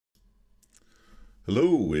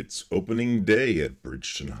Hello, it's opening day at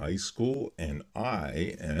Bridgeton High School, and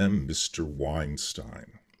I am Mr.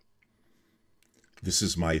 Weinstein. This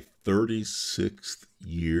is my 36th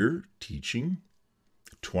year teaching,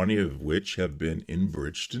 20 of which have been in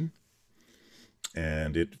Bridgeton,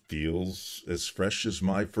 and it feels as fresh as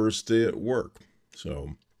my first day at work.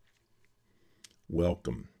 So,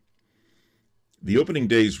 welcome. The opening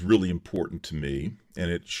day is really important to me,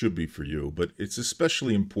 and it should be for you, but it's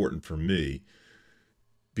especially important for me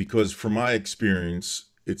because from my experience,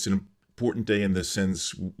 it's an important day in the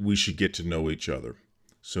sense we should get to know each other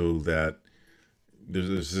so that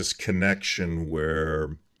there's this connection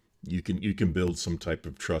where you can build some type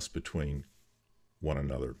of trust between one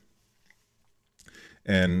another.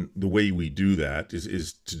 And the way we do that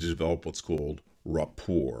is to develop what's called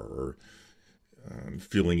rapport, or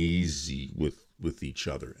feeling easy with each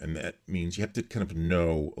other. And that means you have to kind of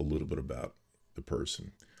know a little bit about the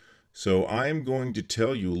person. So I'm going to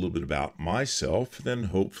tell you a little bit about myself, then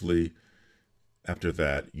hopefully after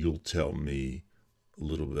that you'll tell me a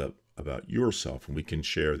little bit about yourself, and we can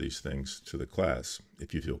share these things to the class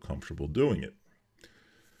if you feel comfortable doing it.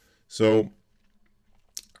 So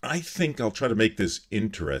I think I'll try to make this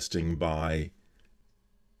interesting by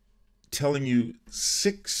telling you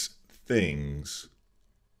 6 things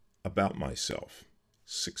about myself.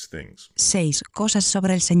 6 things. 6 cosas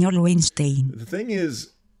sobre el señor Weinstein. The thing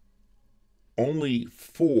is, only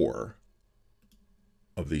 4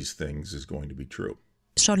 of these things is going to be true.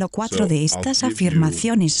 Solo 4 de estas I'll give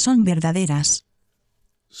afirmaciones son verdaderas.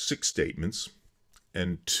 6 statements,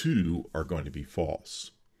 and 2 are going to be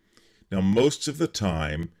false. Now, most of the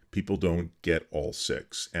time, people don't get all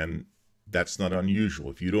 6, and that's not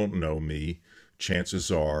unusual. If you don't know me,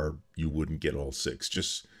 chances are you wouldn't get all 6.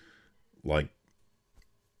 Just like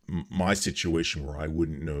my situation where I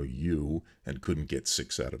wouldn't know you and couldn't get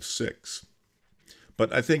 6 out of 6.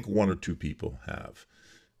 But I think 1 or 2 people have.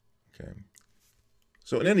 Okay.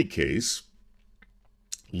 So in any case,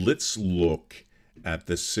 let's look at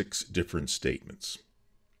the 6 different statements.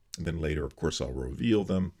 And then later, of course, I'll reveal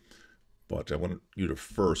them. But I want you to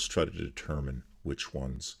first try to determine which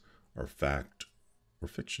ones are fact or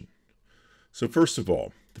fiction. So first of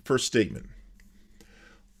all, the first statement.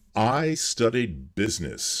 I studied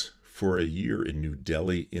business for a year in New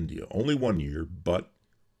Delhi, India. Only 1 year, but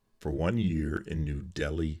for 1 year in New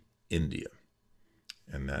Delhi, India.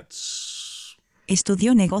 And that's...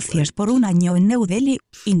 Estudió negocios por un año en New Delhi,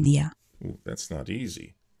 India. Ooh, that's not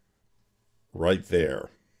easy. Right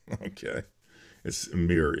there. Okay. It's a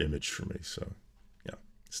mirror image for me. So, yeah.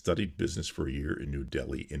 Studied business for a year in New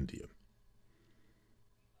Delhi, India.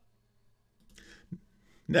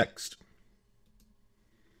 Next.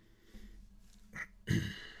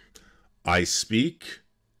 I speak,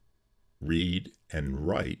 read, and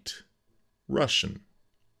write Russian.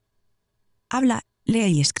 Habla,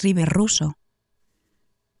 lee y escribe ruso.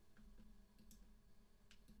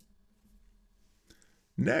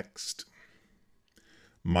 Next.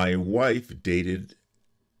 My wife dated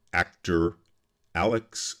actor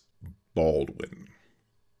Alex Baldwin.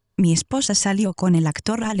 Mi esposa salió con el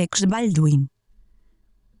actor Alex Baldwin.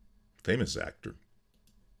 Famous actor.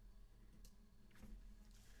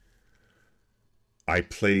 I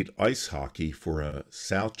played ice hockey for a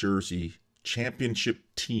South Jersey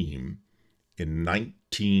championship team in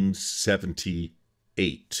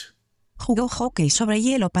 1978. Jugó hockey sobre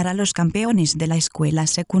hielo para los campeones de la escuela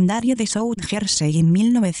secundaria de South Jersey en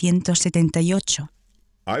 1978.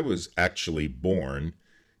 I was actually born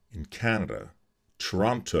in Canada,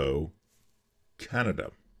 Toronto,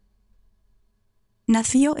 Canada.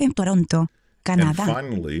 Nació en Toronto, Canadá. And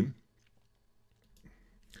finally,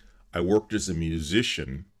 I worked as a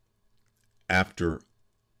musician after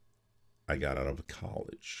I got out of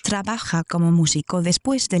college. Trabaja como músico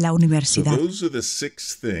después de la So universidad. those are the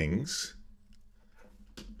 6 things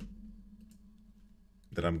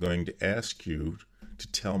that I'm going to ask you to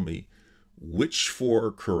tell me which 4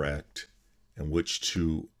 are correct and which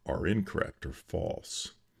 2 are incorrect or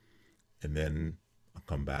false. And then I'll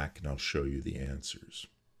come back and I'll show you the answers.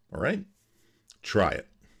 All right? Try it.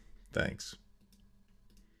 Thanks.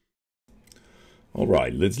 All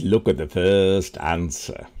right, let's look at the first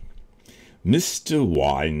answer. Mr.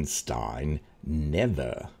 Weinstein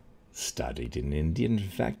never studied in India. In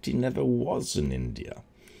fact, he never was in India.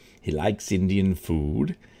 He likes Indian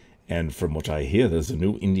food, and from what I hear, there's a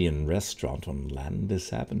new Indian restaurant on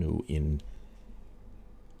Landis Avenue in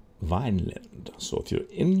Vineland. So if you're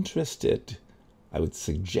interested, I would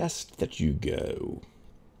suggest that you go.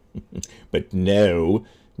 But no,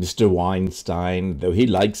 Mr. Weinstein, though he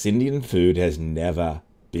likes Indian food, has never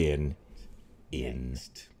been in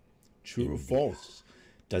True or false?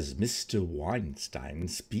 Does Mr. Weinstein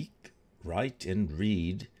speak, write, and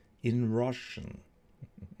read in Russian?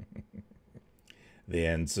 The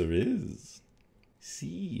answer is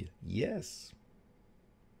C. Yes.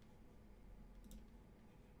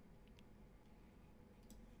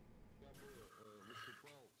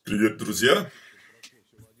 Привет, друзья!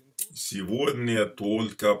 Сегодня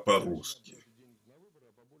только по-русски,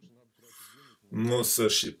 но с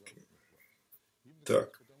ошибками.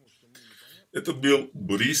 Так, это был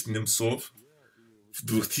Борис Немцов в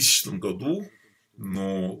 2000 году,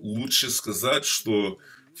 но лучше сказать, что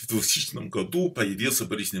в 2000 году появился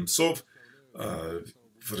Борис Немцов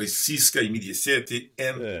в российской медиасети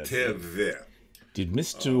НТВ. Did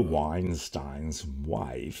Mr. Weinstein's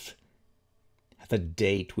wife have a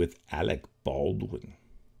date with Alec Baldwin?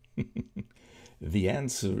 The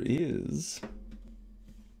answer is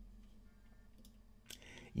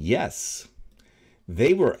yes.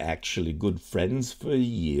 They were actually good friends for a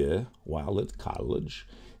year while at college.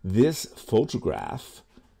 This photograph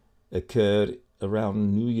occurred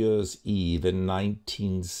around New Year's Eve in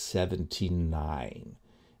 1979.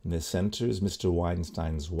 In the center is Mr.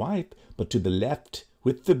 Weinstein's wife, but to the left,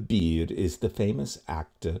 with the beard, is the famous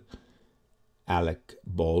actor Alec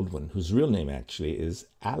Baldwin, whose real name actually is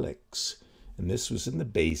Alex. And this was in the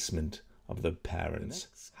basement of the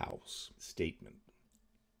parents' house. Statement.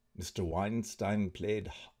 Mr. Weinstein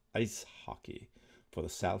played ice hockey for the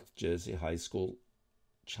South Jersey High School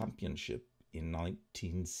Championship in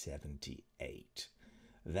 1978.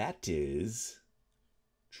 That is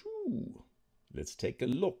true. Let's take a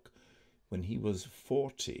look when he was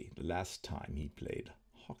 40, the last time he played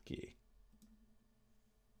hockey.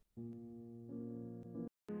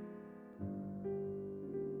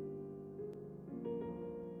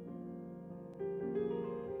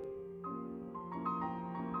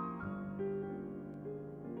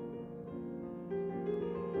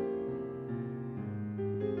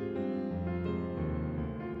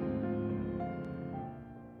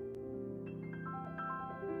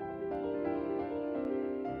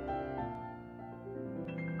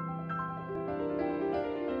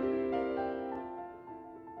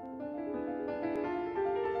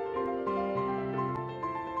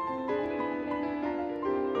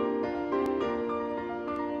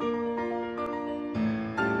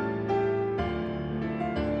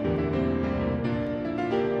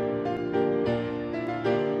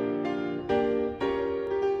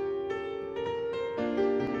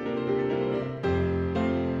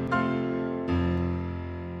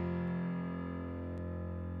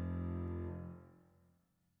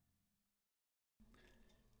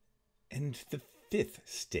 And the fifth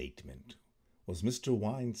statement, was Mr.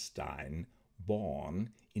 Weinstein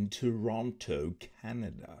born in Toronto,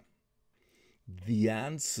 Canada? The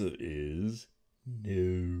answer is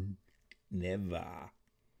no, never.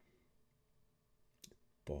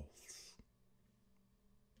 False.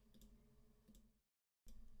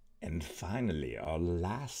 And finally, our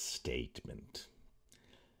last statement.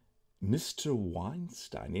 Mr.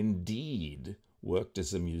 Weinstein indeed worked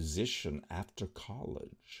as a musician after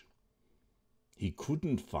college. He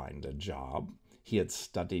couldn't find a job. He had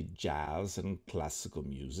studied jazz and classical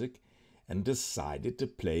music and decided to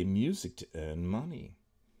play music to earn money.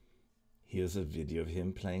 Here's a video of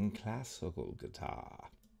him playing classical guitar.